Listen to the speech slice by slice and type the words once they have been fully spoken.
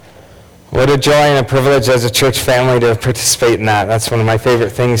What a joy and a privilege as a church family to participate in that. That's one of my favorite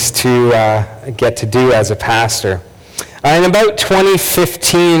things to get to do as a pastor. In about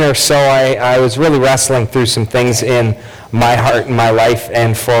 2015 or so, I was really wrestling through some things in my heart and my life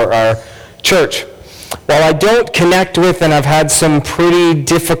and for our church. While I don't connect with, and I've had some pretty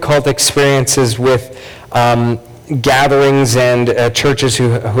difficult experiences with gatherings and churches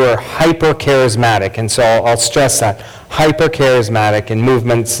who are hyper-charismatic, and so I'll stress that, hyper-charismatic and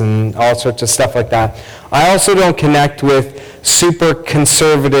movements and all sorts of stuff like that. I also don't connect with super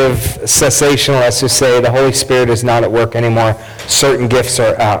conservative cessationalists who say the Holy Spirit is not at work anymore, certain gifts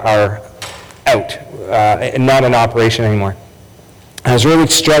are out, not in operation anymore. I was really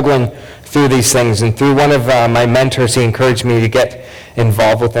struggling through these things, and through one of my mentors, he encouraged me to get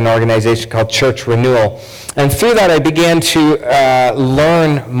involved with an organization called Church Renewal. And through that, I began to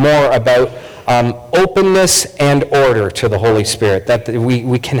learn more about openness and order to the Holy Spirit, that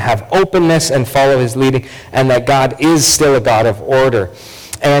we can have openness and follow his leading, and that God is still a God of order.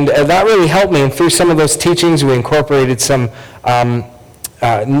 And that really helped me, and through some of those teachings, we incorporated some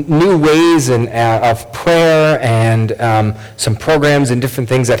new ways of prayer and some programs and different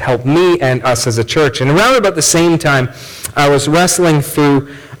things that helped me and us as a church. And around about the same time, I was wrestling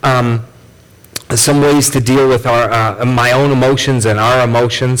through some ways to deal with my own emotions and our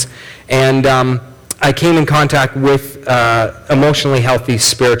emotions. And I came in contact with Emotionally Healthy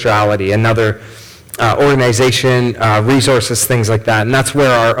Spirituality, another organization, resources, things like that. And that's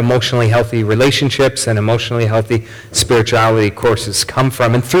where our emotionally healthy relationships and emotionally healthy spirituality courses come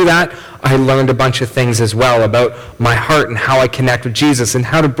from. And through that, I learned a bunch of things as well about my heart and how I connect with Jesus and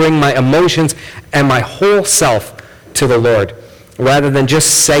how to bring my emotions and my whole self to the Lord, rather than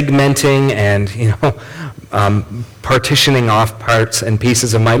just segmenting and, partitioning off parts and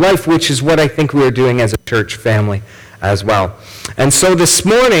pieces of my life, which is what I think we are doing as a church family as well. And so this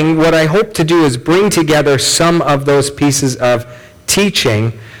morning, what I hope to do is bring together some of those pieces of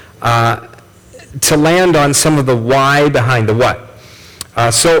teaching to land on some of the why behind the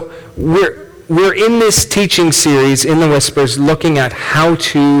what. So we're in this teaching series in the Whispers looking at how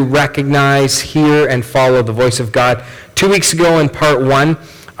to recognize, hear, and follow the voice of God. 2 weeks ago in part 1,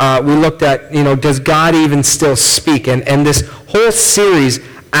 we looked at, does God even still speak? And this whole series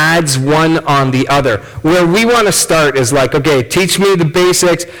adds one on the other. Where we want to start is like, okay, teach me the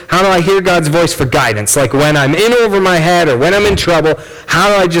basics. How do I hear God's voice for guidance? Like when I'm in over my head or when I'm in trouble, how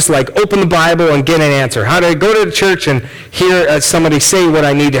do I just open the Bible and get an answer? How do I go to the church and hear somebody say what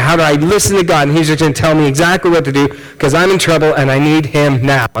I need to? How do I listen to God and he's just going to tell me exactly what to do because I'm in trouble and I need him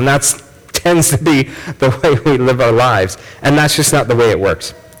now? And that tends to be the way we live our lives. And that's just not the way it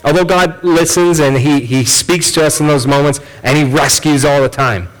works. Although God listens and he speaks to us in those moments and he rescues all the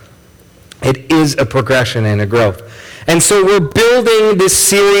time, it is a progression and a growth. And so we're building this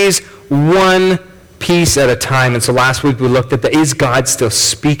series one piece at a time. And so last week we looked at is God still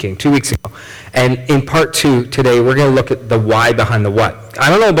speaking? 2 weeks ago. And in part 2 today, we're going to look at the why behind the what. I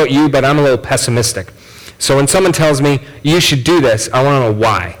don't know about you, but I'm a little pessimistic. So when someone tells me, you should do this, I want to know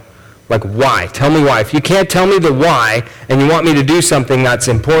why. Like, why? Tell me why. If you can't tell me the why, and you want me to do something that's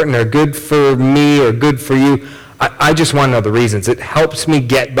important or good for me or good for you, I just want to know the reasons. It helps me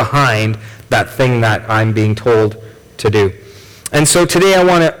get behind that thing that I'm being told to do. And so today I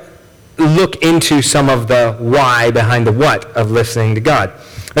want to look into some of the why behind the what of listening to God.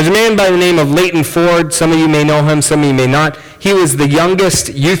 There's a man by the name of Leighton Ford. Some of you may know him, some of you may not. He was the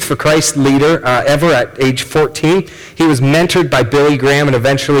youngest Youth for Christ leader ever at age 14. He was mentored by Billy Graham and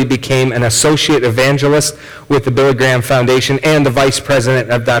eventually became an associate evangelist with the Billy Graham Foundation and the vice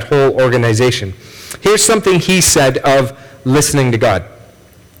president of that whole organization. Here's something he said of listening to God.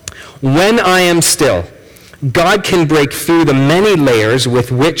 When I am still, God can break through the many layers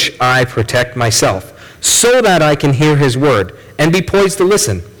with which I protect myself, so that I can hear his word and be poised to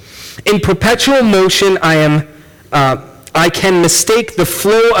listen. In perpetual motion, I can mistake the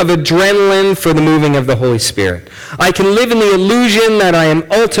flow of adrenaline for the moving of the Holy Spirit. I can live in the illusion that I am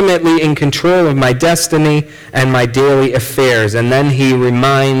ultimately in control of my destiny and my daily affairs. And then he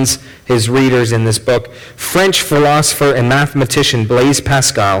reminds his readers in this book, French philosopher and mathematician Blaise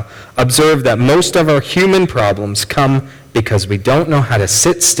Pascal observed that most of our human problems come because we don't know how to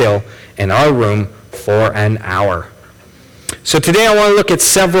sit still in our room for an hour. So today I want to look at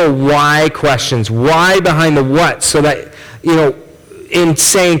several why questions. Why behind the what? So that, in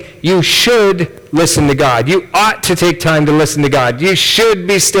saying you should listen to God. You ought to take time to listen to God. You should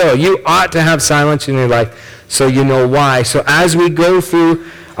be still. You ought to have silence in your life so you know why. So as we go through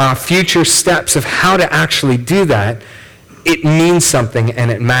future steps of how to actually do that, it means something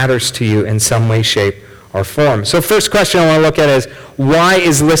and it matters to you in some way, shape, or form. So first question I want to look at is, why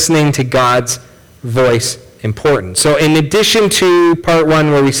is listening to God's voice important? So in addition to part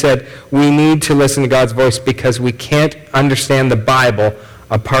one where we said we need to listen to God's voice because we can't understand the Bible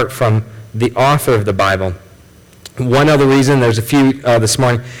apart from the author of the Bible, one other reason, there's a few this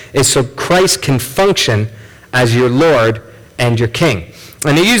morning, is so Christ can function as your Lord and your King.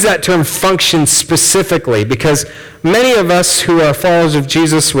 And I use that term function specifically because many of us who are followers of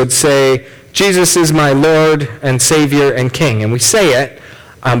Jesus would say, Jesus is my Lord and Savior and King. And we say it,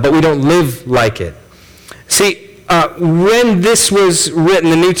 but we don't live like it. See, when this was written,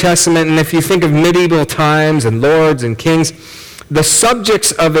 the New Testament, and if you think of medieval times and lords and kings, the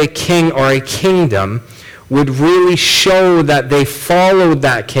subjects of a king or a kingdom would really show that they followed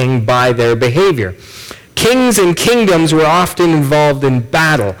that king by their behavior. Kings and kingdoms were often involved in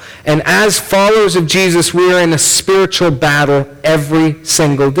battle. And as followers of Jesus, we are in a spiritual battle every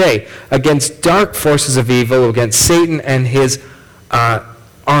single day against dark forces of evil, against Satan and his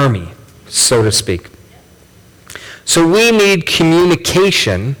army, so to speak. So we need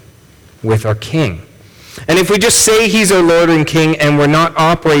communication with our King. And if we just say he's our Lord and King and we're not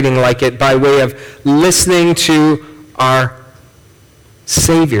operating like it by way of listening to our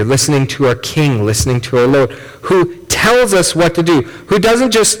Savior, listening to our King, listening to our Lord, who tells us what to do, who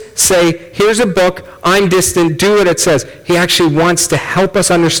doesn't just say, here's a book, I'm distant, do what it says. He actually wants to help us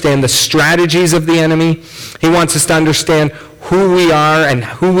understand the strategies of the enemy. He wants us to understand who we are and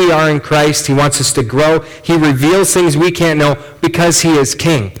who we are in Christ. He wants us to grow. He reveals things we can't know because he is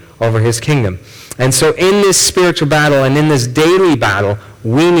king over his kingdom. And so in this spiritual battle and in this daily battle,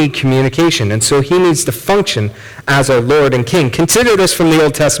 we need communication. And so he needs to function as our Lord and King. Consider this from the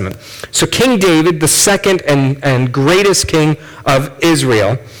Old Testament. So King David, the second and greatest king of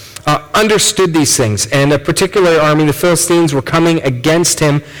Israel, understood these things. And a particular army, the Philistines, were coming against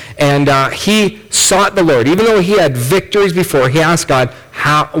him. And he sought the Lord. Even though he had victories before, he asked God,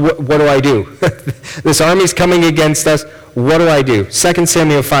 what do I do? This army's coming against us. What do I do? 2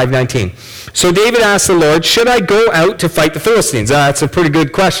 Samuel 5:19. So David asked the Lord, should I go out to fight the Philistines? That's a pretty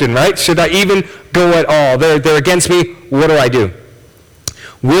good question, right? Should I even go at all? They're against me. What do I do?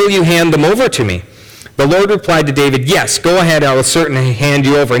 Will you hand them over to me? The Lord replied to David, yes, go ahead. I will certainly hand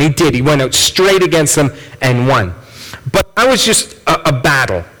you over. And he did. He went out straight against them and won. But that was just a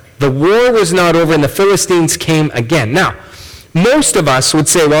battle. The war was not over and the Philistines came again. Now, most of us would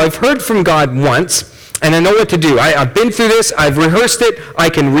say, well, I've heard from God once, and I know what to do. I've been through this. I've rehearsed it. I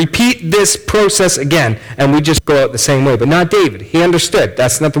can repeat this process again. And we just go out the same way. But not David. He understood.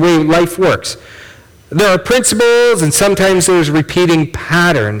 That's not the way life works. There are principles, and sometimes there's repeating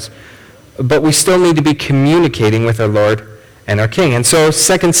patterns. But we still need to be communicating with our Lord and our King. And so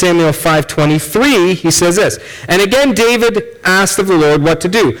 2 Samuel 5:23, he says this. And again David asked of the Lord what to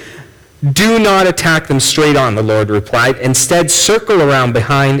do. Do not attack them straight on, the Lord replied. Instead, circle around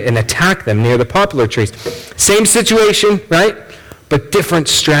behind and attack them near the poplar trees. Same situation, right? But different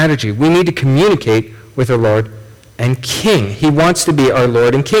strategy. We need to communicate with our Lord and King. He wants to be our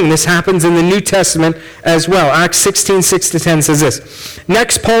Lord and King. This happens in the New Testament as well. Acts 16:6-10 says this.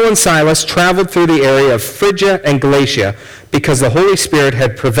 Next, Paul and Silas traveled through the area of Phrygia and Galatia because the Holy Spirit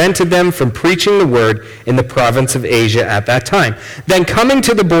had prevented them from preaching the word in the province of Asia at that time. Then coming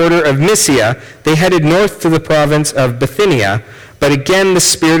to the border of Mysia, they headed north to the province of Bithynia, but again the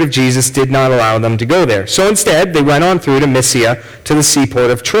Spirit of Jesus did not allow them to go there. So instead, they went on through to Mysia to the seaport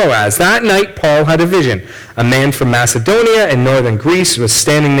of Troas. That night, Paul had a vision. A man from Macedonia and northern Greece was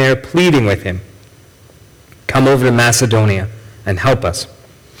standing there pleading with him. Come over to Macedonia and help us.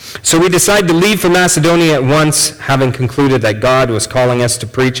 So we decided to leave for Macedonia at once, having concluded that God was calling us to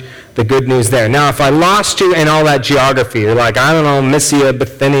preach the good news there. Now, if I lost you in all that geography, you're like, I don't know, Mysia,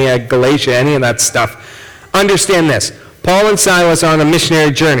 Bithynia, Galatia, any of that stuff, understand this. Paul and Silas are on a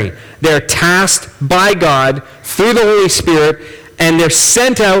missionary journey. They're tasked by God through the Holy Spirit, and they're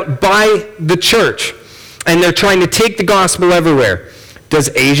sent out by the church. And they're trying to take the gospel everywhere. Does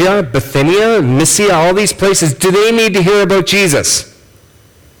Asia, Bithynia, Mysia, all these places, do they need to hear about Jesus?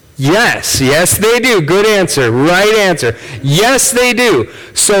 Yes, they do. Good answer. Right answer. Yes, they do.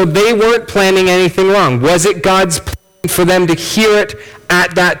 So they weren't planning anything wrong. Was it God's plan for them to hear it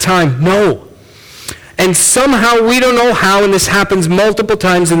at that time? No. And somehow, we don't know how, and this happens multiple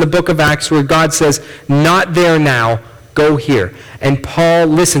times in the book of Acts where God says, not there now, Go here. And Paul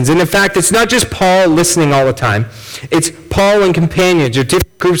listens. And in fact, it's not just Paul listening all the time. It's Paul and companions, or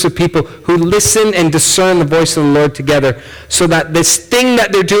different groups of people who listen and discern the voice of the Lord together, so that this thing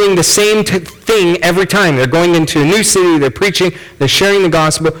that they're doing, the same thing every time, they're going into a new city, they're preaching, they're sharing the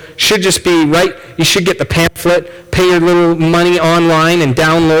gospel, should just be right. You should get the pamphlet, pay your little money online and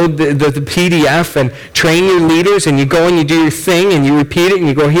download the PDF and train your leaders, and you go and you do your thing and you repeat it, and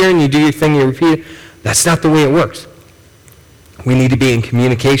you go here and you do your thing and you repeat it. That's not the way it works. We need to be in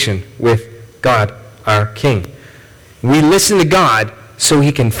communication with God, our King. We listen to God so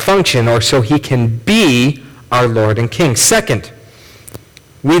he can function, or so he can be our Lord and King. Second,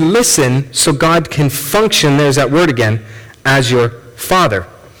 we listen so God can function, there's that word again, as your Father.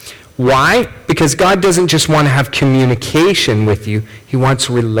 Why? Because God doesn't just want to have communication with you, he wants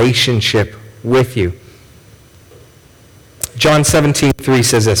relationship with you. John 17:3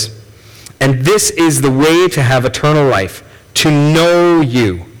 says this, "And this is the way to have eternal life, to know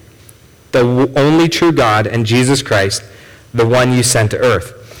you, the only true God, and Jesus Christ, the one you sent to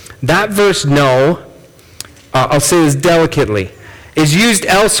earth." That verse, know, I'll say this delicately, is used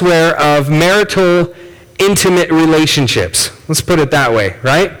elsewhere of marital, intimate relationships. Let's put it that way,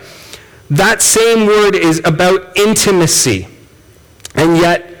 right? That same word is about intimacy, and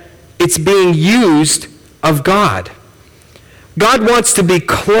yet it's being used of God. God wants to be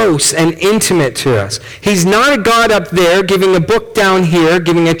close and intimate to us. He's not a God up there giving a book down here,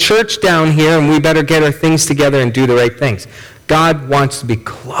 giving a church down here, and we better get our things together and do the right things. God wants to be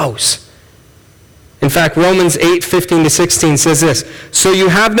close. In fact, Romans 8:15-16 says this, "So you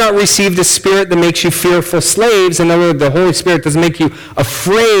have not received a spirit that makes you fearful slaves." In other words, the Holy Spirit doesn't make you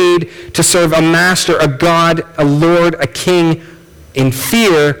afraid to serve a master, a God, a Lord, a King, in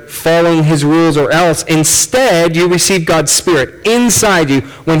fear, following his rules, or else. Instead, you received God's Spirit inside you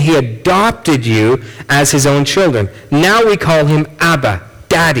when he adopted you as his own children. Now we call him Abba,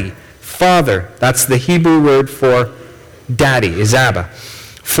 Daddy, Father. That's the Hebrew word for daddy, is Abba.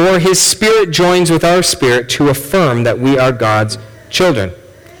 For his Spirit joins with our spirit to affirm that we are God's children.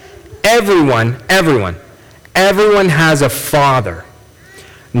 Everyone has a father.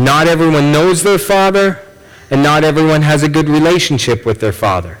 Not everyone knows their father, and not everyone has a good relationship with their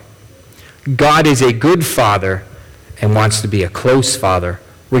father. God is a good father and wants to be a close father,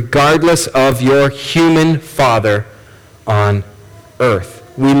 regardless of your human father on earth.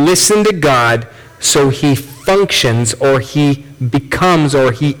 We listen to God so he functions, or he becomes,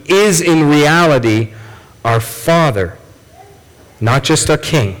 or he is in reality our Father, not just our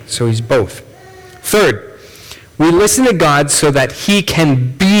King. So he's both. Third, we listen to God so that he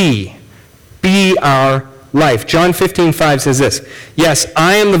can be our life. John 15:5 says this, "Yes,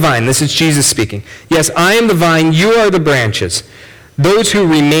 I am the vine." This is Jesus speaking. "Yes, I am the vine, you are the branches. Those who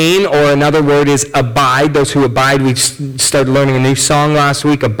remain," or another word is abide, those who abide. We started learning a new song last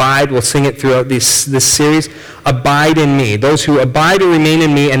week, Abide. We'll sing it throughout this series. "Abide in me. Those who abide or remain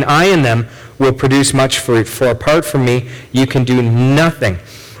in me, and I in them, will produce much fruit. For apart from me, you can do nothing."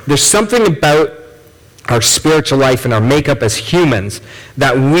 There's something about our spiritual life and our makeup as humans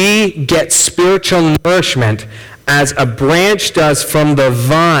that we get spiritual nourishment as a branch does from the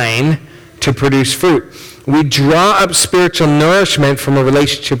vine to produce fruit. We draw up spiritual nourishment from a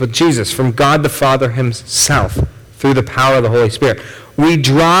relationship with Jesus, from God the Father himself, through the power of the Holy Spirit. We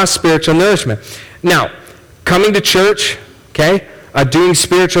draw spiritual nourishment. Now, coming to church, okay, doing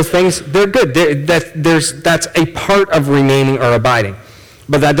spiritual things, they're good. That's a part of remaining or abiding.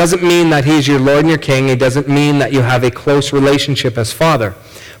 But that doesn't mean that he's your Lord and your King. It doesn't mean that you have a close relationship as Father.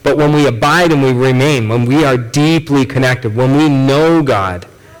 But when we abide and we remain, when we are deeply connected, when we know God,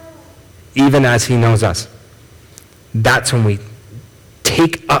 even as he knows us, that's when we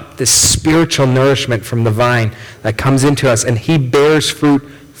take up this spiritual nourishment from the vine that comes into us, and he bears fruit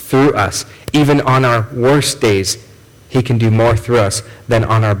through us. Even on our worst days, he can do more through us than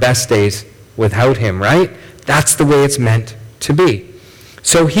on our best days without him, right? That's the way it's meant to be.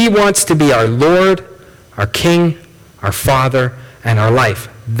 So he wants to be our Lord, our King, our Father, and our life.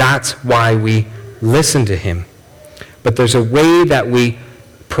 That's why we listen to him. But there's a way that we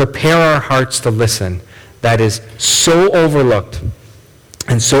prepare our hearts to listen that is so overlooked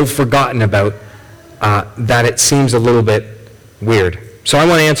and so forgotten about that it seems a little bit weird. So I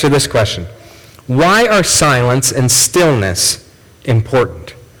want to answer this question. Why are silence and stillness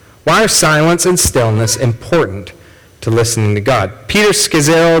important? Why are silence and stillness important to listening to God? Peter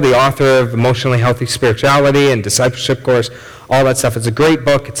Scazzero, the author of Emotionally Healthy Spirituality and Discipleship Course, all that stuff. It's a great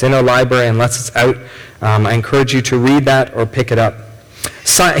book. It's in our library unless it's out. I encourage you to read that or pick it up.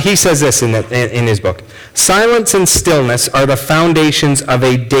 He says this in his book. Silence and stillness are the foundations of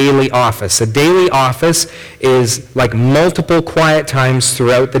a daily office. A daily office is like multiple quiet times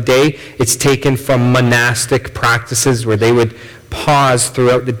throughout the day. It's taken from monastic practices where they would pause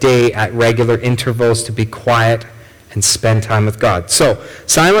throughout the day at regular intervals to be quiet and spend time with God. So,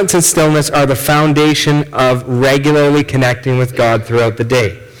 silence and stillness are the foundation of regularly connecting with God throughout the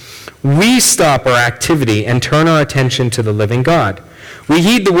day. We stop our activity and turn our attention to the living God. We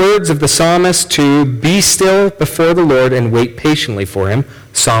heed the words of the psalmist to be still before the Lord and wait patiently for him,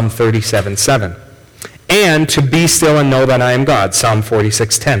 Psalm 37:7. And to be still and know that I am God, Psalm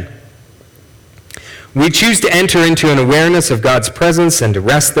 46:10. We choose to enter into an awareness of God's presence and to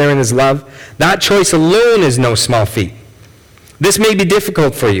rest there in his love. That choice alone is no small feat. This may be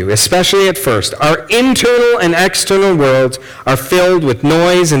difficult for you, especially at first. Our internal and external worlds are filled with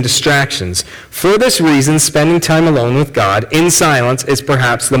noise and distractions. For this reason, spending time alone with God in silence is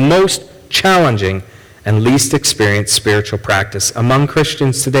perhaps the most challenging and least experienced spiritual practice among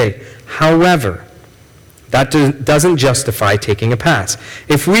Christians today. However, that doesn't justify taking a pass.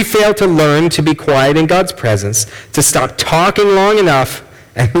 If we fail to learn to be quiet in God's presence, to stop talking long enough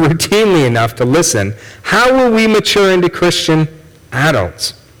and routinely enough to listen, how will we mature into Christian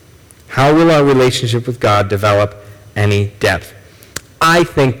adults? How will our relationship with God develop any depth? I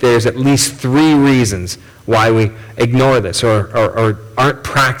think there's at least 3 reasons why we ignore this or aren't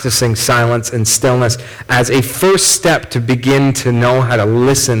practicing silence and stillness as a first step to begin to know how to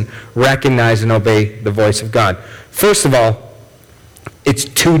listen, recognize, and obey the voice of God. First of all, it's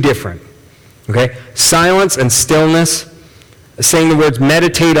too different. Okay? Silence and stillness, saying the words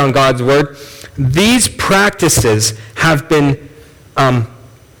meditate on God's word, these practices have been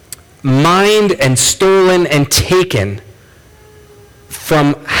mined and stolen and taken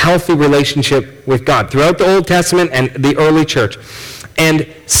from healthy relationship with God throughout the Old Testament and the early church. And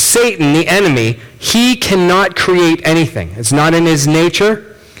Satan, the enemy, he cannot create anything. It's not in his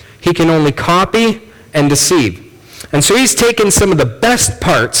nature. He can only copy and deceive. And so he's taken some of the best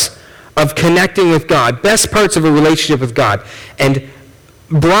parts of connecting with God, best parts of a relationship with God, and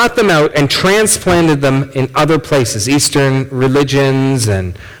brought them out and transplanted them in other places, Eastern religions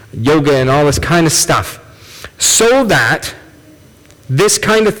and yoga and all this kind of stuff, so that this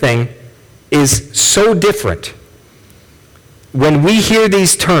kind of thing is so different. When we hear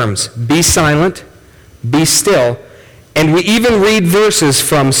these terms, be silent, be still, and we even read verses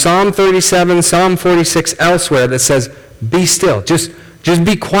from Psalm 37, Psalm 46, elsewhere that says, be still, just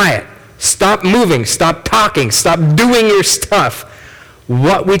be quiet. Stop moving, stop talking, stop doing your stuff.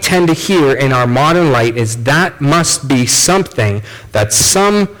 What we tend to hear in our modern light is that must be something that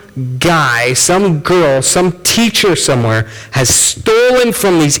some guy, some girl, some teacher somewhere has stolen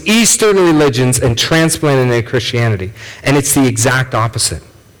from these Eastern religions and transplanted into Christianity. And it's the exact opposite.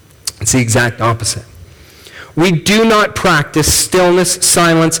 It's the exact opposite. We do not practice stillness,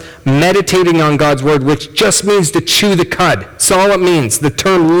 silence, meditating on God's word, which just means to chew the cud. That's all it means. The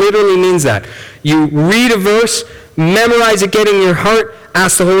term literally means that. You read a verse, memorize it, get it in your heart,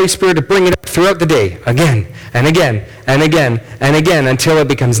 ask the Holy Spirit to bring it up throughout the day, again and again and again and again, until it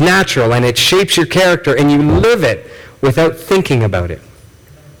becomes natural and it shapes your character and you live it without thinking about it.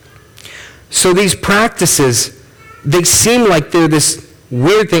 So these practices, they seem like they're this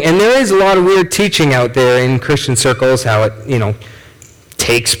weird thing, and there is a lot of weird teaching out there in Christian circles, how it,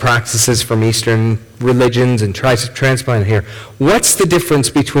 takes practices from Eastern religions and tries to transplant it here. What's the difference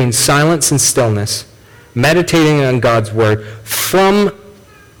between silence and stillness, meditating on God's word, from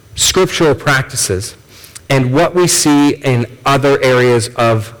scriptural practices, and what we see in other areas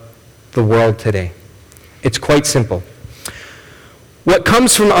of the world today? It's quite simple. What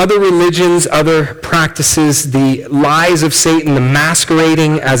comes from other religions, other practices, the lies of Satan, the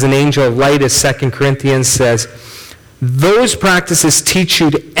masquerading as an angel of light, as 2 Corinthians says, those practices teach you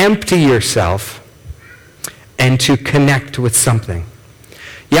to empty yourself and to connect with something.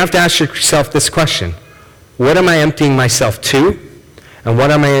 You have to ask yourself this question: what am I emptying myself to? And what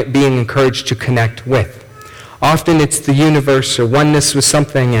am I being encouraged to connect with? Often it's the universe or oneness with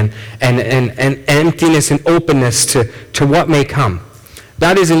something and emptiness and openness to what may come.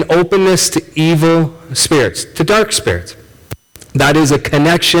 That is an openness to evil spirits, to dark spirits. That is a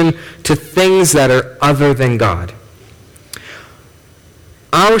connection to things that are other than God.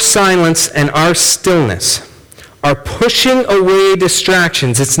 Our silence and our stillness are pushing away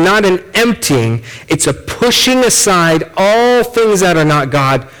distractions. It's not an emptying, it's a pushing aside all things that are not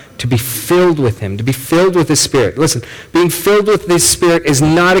God to be filled with Him, to be filled with His Spirit. Listen, being filled with His Spirit is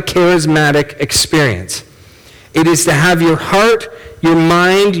not a charismatic experience. It is to have your heart, your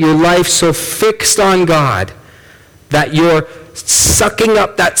mind, your life so fixed on God that your sucking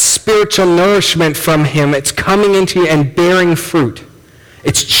up that spiritual nourishment from him. It's coming into you and bearing fruit.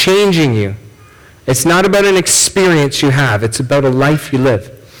 It's changing you. It's not about an experience you have. It's about a life you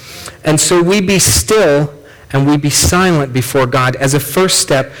live. And so we be still and we be silent before God as a first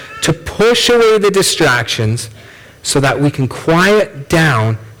step to push away the distractions so that we can quiet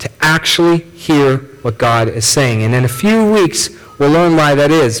down to actually hear what God is saying. And in a few weeks, we'll learn why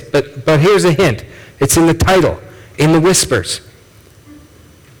that is. But here's a hint. It's in the title, in the whispers.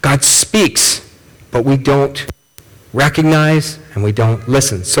 God speaks, but we don't recognize and we don't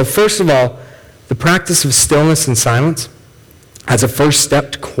listen. So first of all, the practice of stillness and silence as a first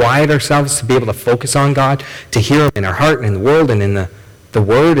step to quiet ourselves, to be able to focus on God, to hear him in our heart and in the world and in the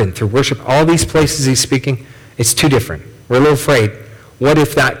Word and through worship, all these places he's speaking, it's too different. We're a little afraid. What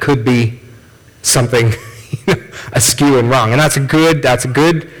if that could be something askew and wrong? And that's a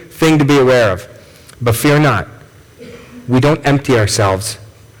good thing to be aware of. But fear not. We don't empty ourselves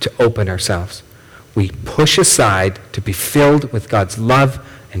to open ourselves. We push aside to be filled with God's love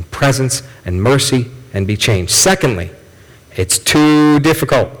and presence and mercy and be changed. Secondly, it's too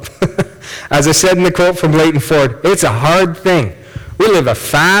difficult. As I said in the quote from Leighton Ford, it's a hard thing. We live a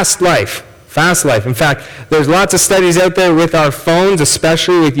fast life. Fast life. In fact, there's lots of studies out there with our phones,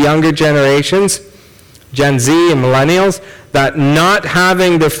 especially with younger generations, Gen Z and millennials, that not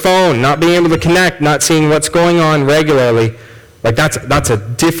having their phone, not being able to connect, not seeing what's going on regularly, like that's a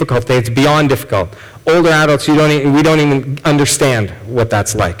difficult thing. It's beyond difficult. Older adults, we don't even understand what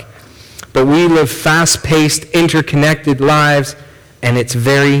that's like. But we live fast-paced, interconnected lives, and it's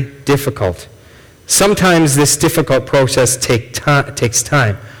very difficult. Sometimes this difficult process takes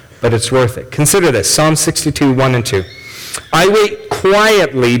time, but it's worth it. Consider this, Psalm 62, 1 and 2. I wait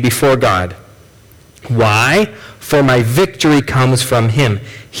quietly before God. Why? For my victory comes from him.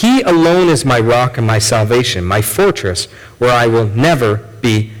 He alone is my rock and my salvation, my fortress, where I will never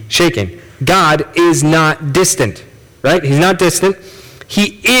be shaken. God is not distant, right? He's not distant.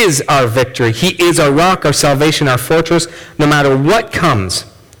 He is our victory. He is our rock, our salvation, our fortress. No matter what comes,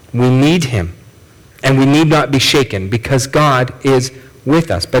 we need him. And we need not be shaken because God is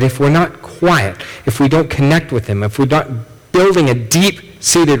with us. But if we're not quiet, if we don't connect with him, if we're not building a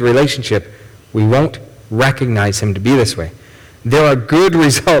deep-seated relationship, we won't recognize him to be this way. There are good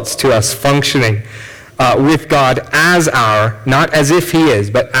results to us functioning with God as not as if he is,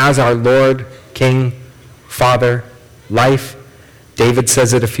 but as our Lord, King, Father, life. David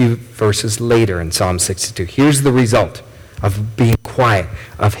says it a few verses later in Psalm 62. Here's the result of being quiet,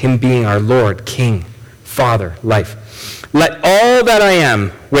 of him being our Lord, King, Father, life. Let all that I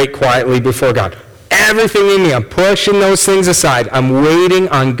am wait quietly before God. Everything in me, I'm pushing those things aside. I'm waiting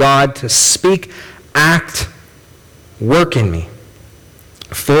on God to speak, act, work in me.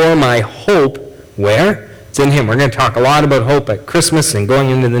 For my hope, where? It's in him. We're going to talk a lot about hope at Christmas and going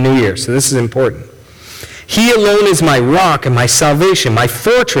into the new year, so this is important. He alone is my rock and my salvation, my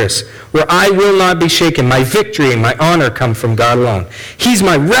fortress, where I will not be shaken. My victory and my honor come from God alone. He's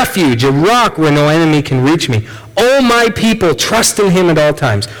my refuge, a rock where no enemy can reach me. O my people, trust in him at all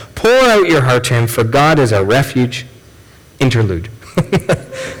times. Pour out your heart to him, for God is our refuge. Interlude.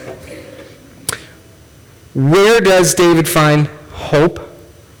 Where does David find hope,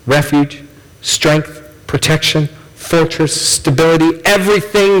 refuge, strength, protection, fortress, stability,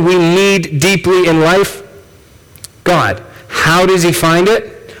 everything we need deeply in life? God. How does he find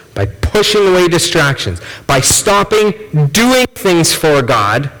it? By pushing away distractions, by stopping doing things for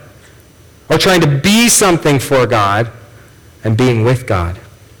God, or trying to be something for God, and being with God.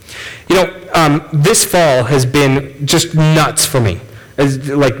 You know, this fall has been just nuts for me.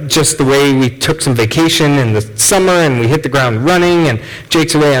 Like just the way we took some vacation in the summer and we hit the ground running, and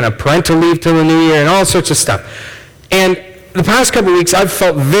Jake's away on a parental leave till the new year and all sorts of stuff. And the past couple of weeks I've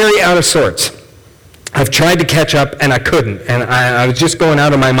felt very out of sorts. I've tried to catch up and I couldn't, and I was just going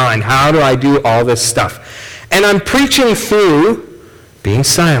out of my mind. How do I do all this stuff? And I'm preaching through being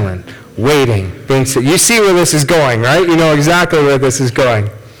silent, waiting, being still. You see where this is going, right? You know exactly where this is going.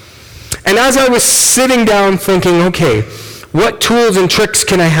 And as I was sitting down thinking, okay, what tools and tricks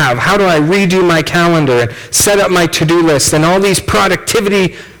can I have? How do I redo my calendar and set up my to-do list and all these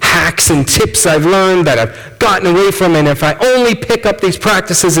productivity hacks and tips I've learned that I've gotten away from, and if I only pick up these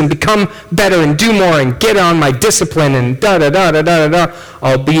practices and become better and do more and get on my discipline and da-da-da-da-da-da,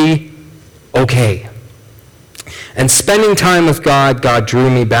 I'll be okay. And spending time with God, God drew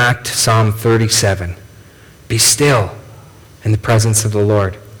me back to Psalm 37. Be still in the presence of the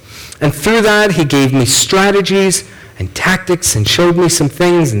Lord. And through that, he gave me strategies and tactics and showed me some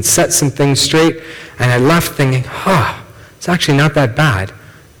things and set some things straight. And I left thinking, it's actually not that bad.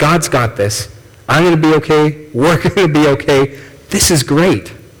 God's got this. I'm going to be okay. We're going to be okay. This is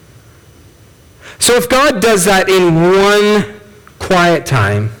great. So if God does that in one quiet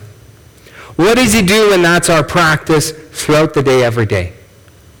time, what does he do when that's our practice throughout the day, every day?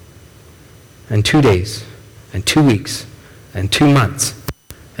 And 2 days, and 2 weeks, and 2 months,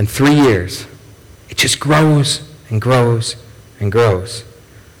 and 3 years. It just grows and grows and grows.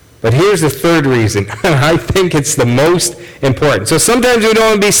 But here's the third reason. I think it's the most important. So sometimes we don't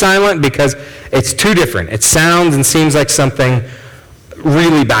want to be silent because it's too different. It sounds and seems like something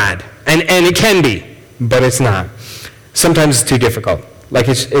really bad. And it can be, but it's not. Sometimes it's too difficult. Like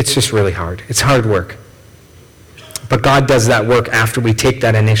it's just really hard. It's hard work. But God does that work after we take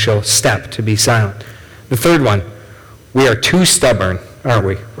that initial step to be silent. The third one, we are too stubborn, aren't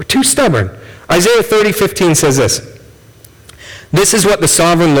we? We're too stubborn. Isaiah 30:15 says this. This is what the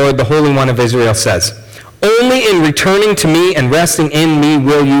sovereign Lord, the Holy One of Israel says. Only in returning to me and resting in me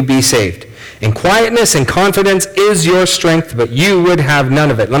will you be saved. In quietness and confidence is your strength, but you would have none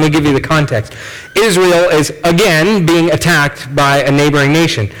of it. Let me give you the context. Israel is, again, being attacked by a neighboring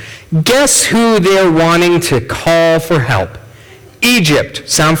nation. Guess who they're wanting to call for help? Egypt.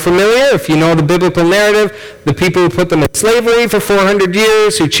 Sound familiar? If you know the biblical narrative, the people who put them in slavery for 400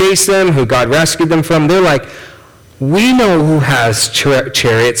 years, who chased them, who God rescued them from, they're like, we know who has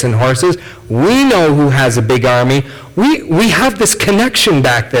chariots and horses. We know who has a big army. We have this connection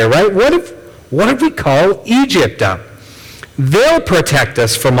back there, right? What if we call Egypt up? They'll protect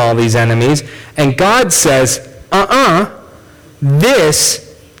us from all these enemies. And God says,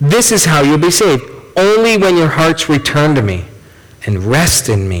 this is how you'll be saved. Only when your hearts return to me and rest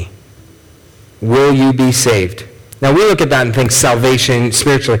in me will you be saved. Now we look at that and think salvation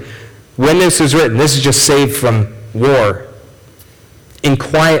spiritually. When this is written, this is just saved from war. In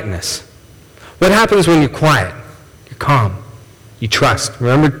quietness. What happens when you're quiet? You're calm. You trust.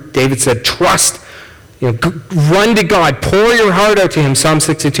 Remember David said, trust. Run to God. Pour your heart out to him. Psalm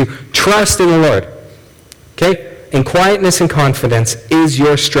 62. Trust in the Lord. Okay? In quietness and confidence is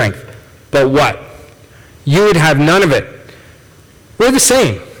your strength. But what? You would have none of it. We're the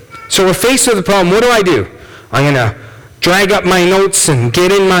same. So we're faced with a problem. What do? I'm going to drag up my notes and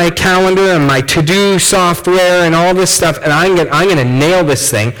get in my calendar and my to-do software and all this stuff, and I'm going to nail this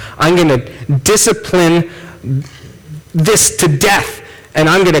thing. I'm going to discipline this to death, and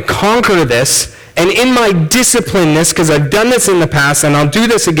I'm going to conquer this. And in my disciplineness, because I've done this in the past, and I'll do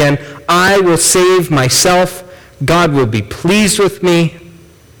this again, I will save myself. God will be pleased with me,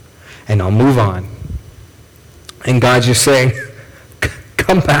 and I'll move on. And God's just saying,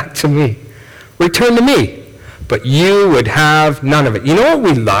 come back to me. Return to me. But you would have none of it. You know what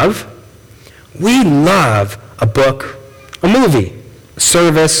we love? We love a book, a movie, a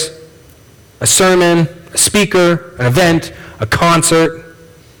service, a sermon, a speaker, an event, a concert,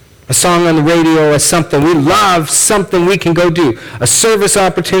 a song on the radio, or something. We love something we can go do. A service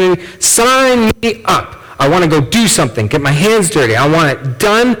opportunity. Sign me up. I want to go do something, get my hands dirty. I want it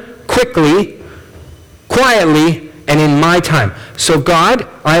done quickly, quietly, and in my time. So God,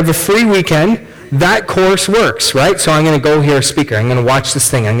 I have a free weekend. That course works, right? So I'm going to go hear a speaker. I'm going to watch this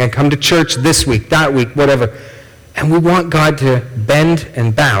thing. I'm going to come to church this week, that week, whatever. And we want God to bend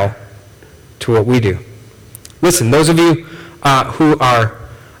and bow to what we do. Listen, those of you who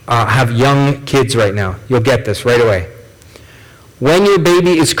have young kids right now, you'll get this right away. When your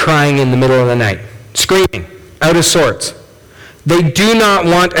baby is crying in the middle of the night, screaming, out of sorts, they do not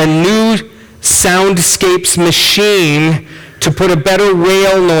want a new soundscapes machine to put a better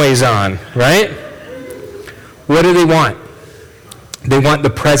whale noise on, right? What do they want? They want the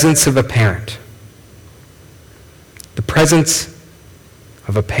presence of a parent. The presence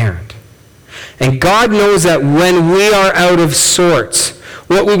of a parent. And God knows that when we are out of sorts,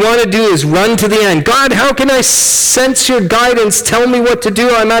 what we want to do is run to the end. God, how can I sense your guidance? Tell me what to do.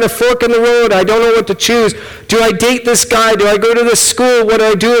 I'm at a fork in the road. I don't know what to choose. Do I date this guy? Do I go to this school? What do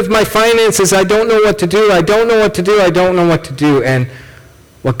I do with my finances? I don't know what to do. I don't know what to do. I don't know what to do. And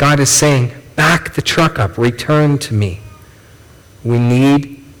what God is saying, back the truck up. Return to me. We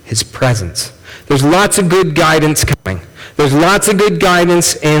need his presence. There's lots of good guidance coming. There's lots of good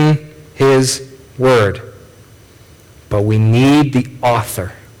guidance in his word. But we need the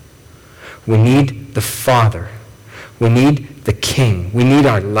author. We need the Father. We need the King. We need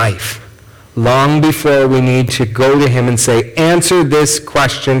our life. Long before we need to go to him and say, answer this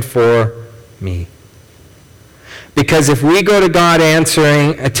question for me. Because if we go to God to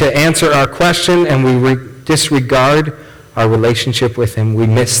answer our question and we disregard our relationship with him, we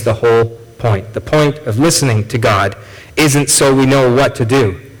miss the whole point. The point of listening to God isn't so we know what to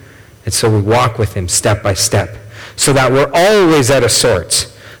do. It's so we walk with him step by step. So that we're always out of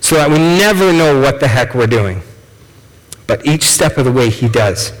sorts. So so that we never know what the heck we're doing. But each step of the way he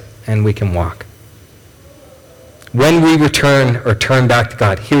does, and we can walk. When we return or turn back to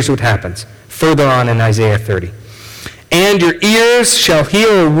God, here's what happens. Further on in Isaiah 30. And your ears shall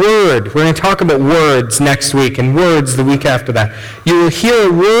hear a word. We're going to talk about words next week and words the week after that. You will hear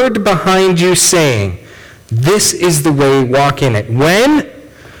a word behind you saying, this is the way, walk in it. When?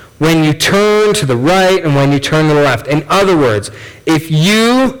 When you turn to the right and when you turn to the left. In other words, if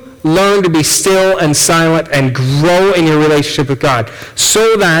you learn to be still and silent and grow in your relationship with God,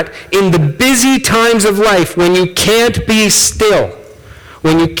 so that in the busy times of life when you can't be still,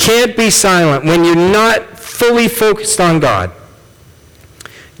 when you can't be silent, when you're not fully focused on God,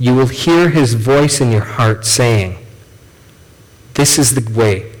 you will hear his voice in your heart saying, this is the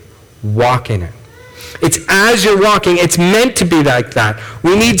way, walk in it. It's as you're walking, it's meant to be like that.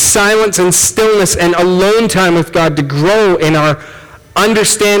 We need silence and stillness and alone time with God to grow in our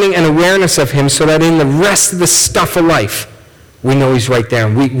understanding and awareness of him, so that in the rest of the stuff of life, we know he's right there,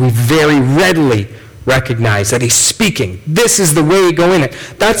 and we very readily recognize that he's speaking. This is the way to go in it.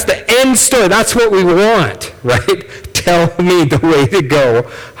 That's the end story. That's what we want, right? Tell me the way to go,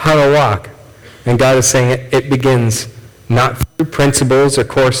 how to walk. And God is saying it begins not through principles or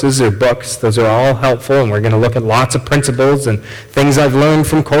courses or books. Those are all helpful, and we're going to look at lots of principles and things I've learned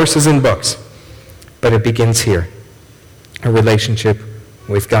from courses and books. But it begins here, a relationship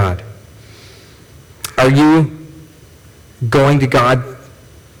with God. Are you going to God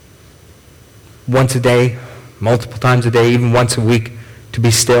once a day, multiple times a day, even once a week, to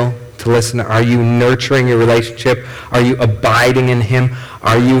be still, to listen? Are you nurturing your relationship? Are you abiding in him?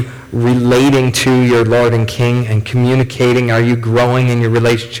 Are you relating to your Lord and King and communicating? Are you growing in your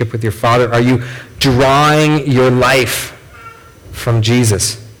relationship with your Father? Are you drawing your life from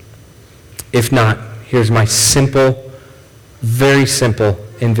Jesus? If not, here's my simple, very simple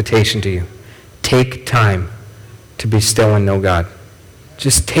invitation to you. Take time to be still and know God.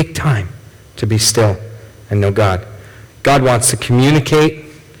 Just take time to be still and know God. God wants to communicate.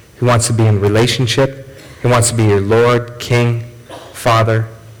 He wants to be in relationship. He wants to be your Lord, King, Father,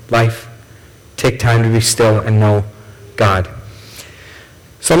 life. Take time to be still and know God.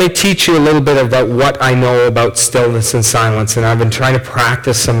 So let me teach you a little bit about what I know about stillness and silence. And I've been trying to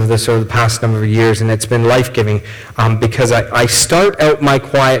practice some of this over the past number of years, and it's been life-giving because I start out my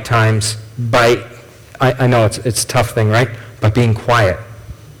quiet times by, I know it's a tough thing, right? By being quiet.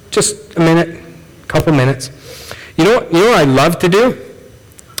 Just a minute, a couple minutes. You know what I love to do?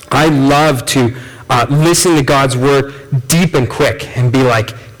 I love to listen to God's word deep and quick and be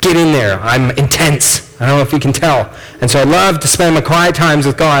like, get in there. I'm intense. I don't know if you can tell. And so I love to spend my quiet times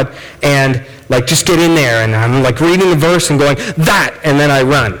with God and like just get in there. And I'm like reading the verse and going, that, and then I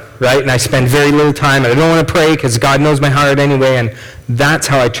run, right? And I spend very little time. And I don't want to pray because God knows my heart anyway. And that's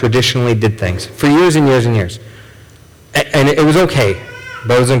how I traditionally did things for years and years and years. And it was okay,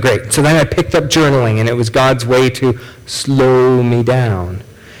 but it wasn't great. So then I picked up journaling, and it was God's way to slow me down.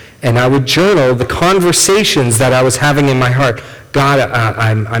 And I would journal the conversations that I was having in my heart. God,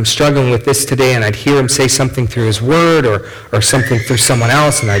 I'm struggling with this today, and I'd hear him say something through his word or something through someone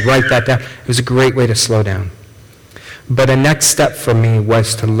else, and I'd write that down. It was a great way to slow down. But a next step for me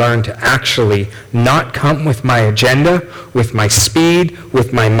was to learn to actually not come with my agenda, with my speed,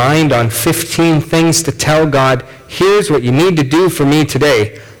 with my mind on 15 things to tell God, here's what you need to do for me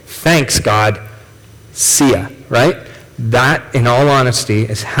today. Thanks, God. See ya, right? That, in all honesty,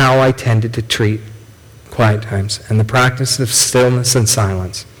 is how I tended to treat quiet times. And the practice of stillness and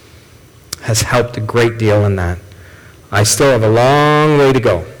silence has helped a great deal in that. I still have a long way to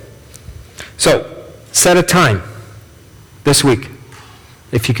go. So, set a time this week.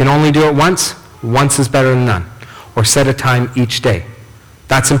 If you can only do it once is better than none. Or set a time each day.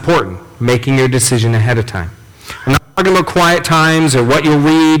 That's important, making your decision ahead of time. I'm not talking about quiet times or what you'll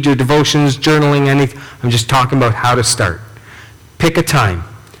read, your devotions, journaling, anything. I'm just talking about how to start. Pick a time,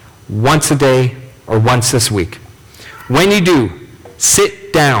 once a day or once this week. When you do,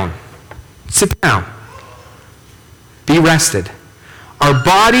 sit down. Sit down. Be rested. Our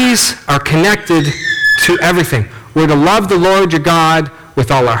bodies are connected to everything. We're to love the Lord your God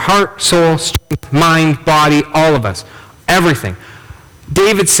with all our heart, soul, strength, mind, body, all of us. Everything.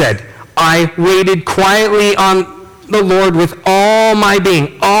 David said, I waited quietly on the Lord with all my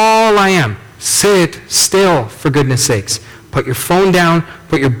being, all I am. Sit still, for goodness sakes. Put your phone down,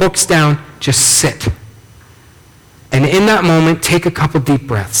 put your books down, just sit. And in that moment, take a couple deep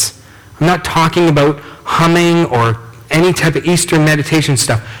breaths. I'm not talking about humming or any type of Eastern meditation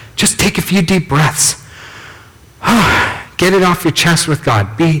stuff. Just take a few deep breaths. Get it off your chest with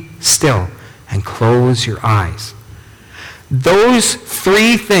God. Be still and close your eyes. Those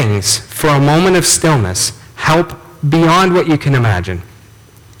three things for a moment of stillness help beyond what you can imagine.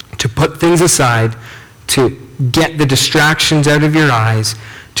 To put things aside, to get the distractions out of your eyes,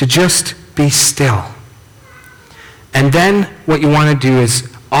 to just be still. And then what you want to do is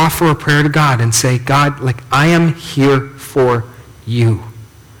offer a prayer to God and say, God, like, I am here for you.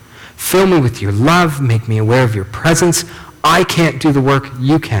 Fill me with your love. Make me aware of your presence. I can't do the work.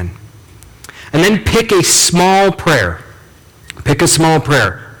 You can. And then pick a small prayer. Pick a small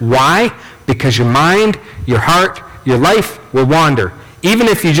prayer. Why? Because your mind, your heart, your life will wander. Even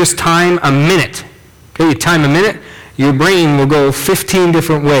if you just time a minute. Okay, you time a minute, your brain will go 15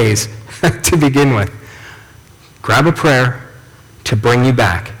 different ways to begin with. Grab a prayer to bring you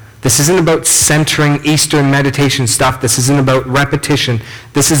back. This isn't about centering Eastern meditation stuff. This isn't about repetition.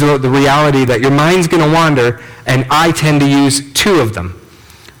 This is about the reality that your mind's going to wander, and I tend to use two of them.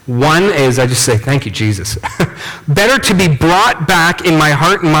 One is, I just say, thank you, Jesus. Better to be brought back in my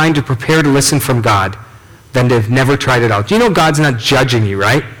heart and mind to prepare to listen from God than to have never tried it out. Do you know God's not judging you,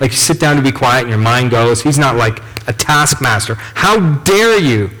 right? Like, you sit down to be quiet and your mind goes. He's not like a taskmaster. How dare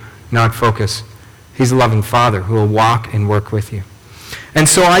you not focus? He's a loving Father who will walk and work with you. And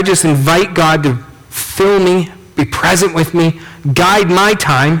so I just invite God to fill me, be present with me, guide my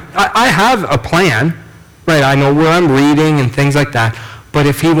time. I have a plan, right? I know where I'm reading and things like that. But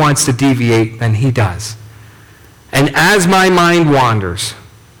if he wants to deviate, then he does. And as my mind wanders,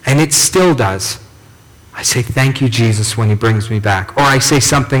 and it still does, I say, thank you, Jesus, when he brings me back. Or I say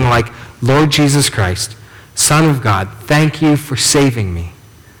something like, Lord Jesus Christ, Son of God, thank you for saving me,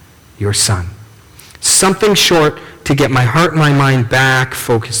 your Son. Something short to get my heart and my mind back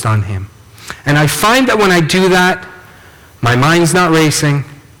focused on him. And I find that when I do that, my mind's not racing.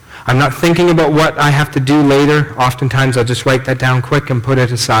 I'm not thinking about what I have to do later. Oftentimes I'll just write that down quick and put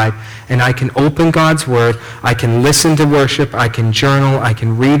it aside. And I can open God's Word. I can listen to worship. I can journal. I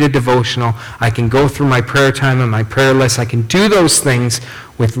can read a devotional. I can go through my prayer time and my prayer list. I can do those things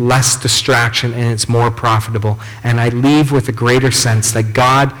with less distraction, and it's more profitable. And I leave with a greater sense that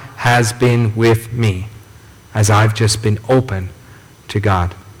God has been with me as I've just been open to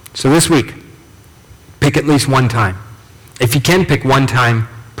God. So this week, pick at least one time. If you can, pick one time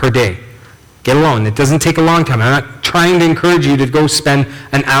per day. Get alone. It doesn't take a long time. I'm not trying to encourage you to go spend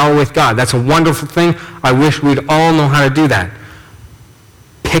an hour with God. That's a wonderful thing. I wish we'd all know how to do that.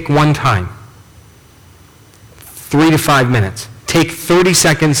 Pick one time. 3 to 5 minutes. Take 30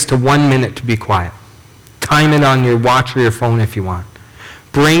 seconds to 1 minute to be quiet. Time it on your watch or your phone if you want.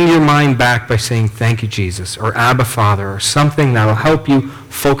 Bring your mind back by saying, thank you, Jesus, or Abba, Father, or something that will help you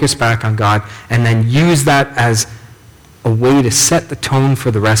focus back on God, and then use that as a way to set the tone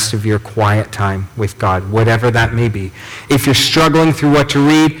for the rest of your quiet time with God, whatever that may be. If you're struggling through what to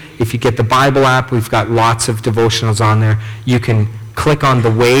read, if you get the Bible app, we've got lots of devotionals on there. You can click on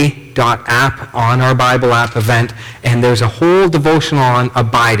the way.app on our Bible app event, and there's a whole devotional on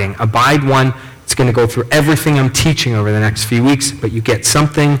abiding. Abide 1. It's going to go through everything I'm teaching over the next few weeks, but you get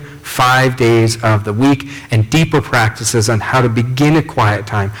something 5 days of the week and deeper practices on how to begin a quiet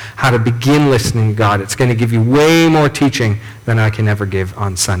time, how to begin listening to God. It's going to give you way more teaching than I can ever give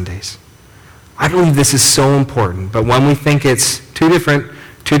on Sundays. I believe this is so important, but when we think it's too different,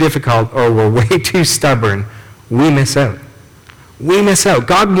 too difficult, or we're way too stubborn, we miss out. We miss out.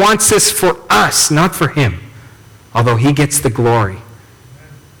 God wants this for us, not for him, although he gets the glory.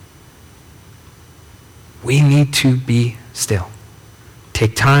 We need to be still.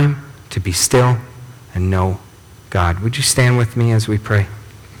 Take time to be still and know God. Would you stand with me as we pray?